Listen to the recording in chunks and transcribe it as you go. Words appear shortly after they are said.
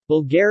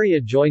Bulgaria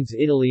joins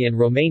Italy and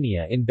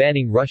Romania in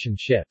banning Russian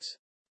ships.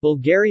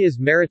 Bulgaria's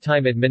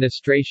Maritime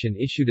Administration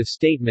issued a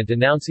statement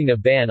announcing a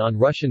ban on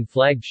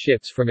Russian-flagged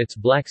ships from its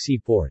Black Sea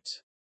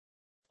ports.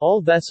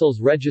 All vessels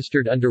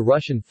registered under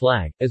Russian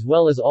flag, as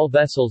well as all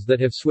vessels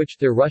that have switched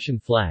their Russian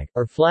flag,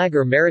 or flag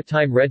or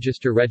maritime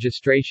register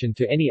registration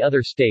to any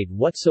other state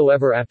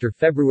whatsoever after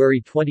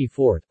February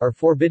 24, are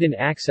forbidden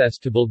access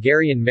to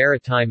Bulgarian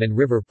maritime and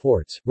river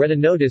ports, read a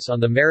notice on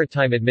the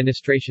Maritime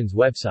Administration's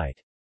website.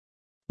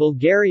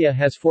 Bulgaria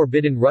has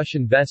forbidden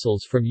Russian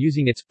vessels from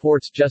using its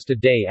ports just a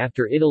day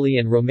after Italy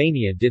and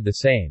Romania did the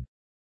same.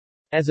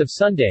 As of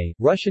Sunday,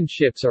 Russian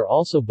ships are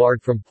also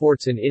barred from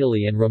ports in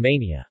Italy and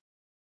Romania.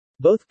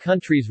 Both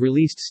countries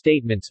released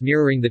statements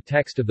mirroring the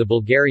text of the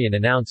Bulgarian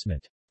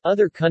announcement.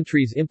 Other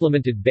countries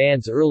implemented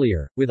bans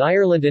earlier, with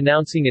Ireland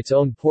announcing its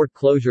own port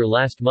closure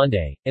last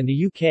Monday, and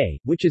the UK,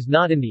 which is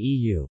not in the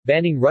EU,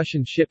 banning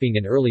Russian shipping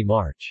in early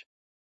March.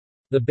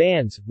 The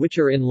bans, which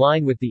are in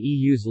line with the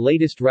EU's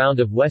latest round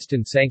of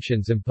Western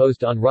sanctions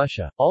imposed on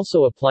Russia,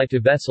 also apply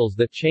to vessels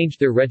that changed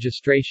their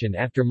registration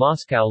after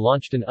Moscow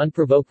launched an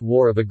unprovoked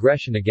war of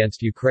aggression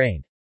against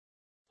Ukraine.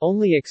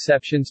 Only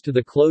exceptions to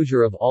the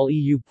closure of all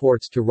EU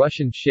ports to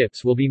Russian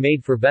ships will be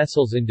made for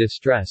vessels in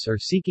distress or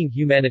seeking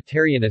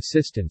humanitarian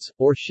assistance,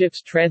 or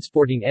ships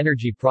transporting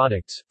energy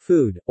products,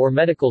 food, or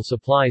medical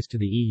supplies to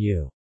the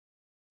EU.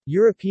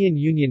 European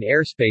Union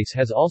airspace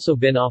has also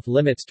been off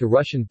limits to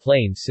Russian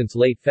planes since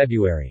late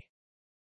February.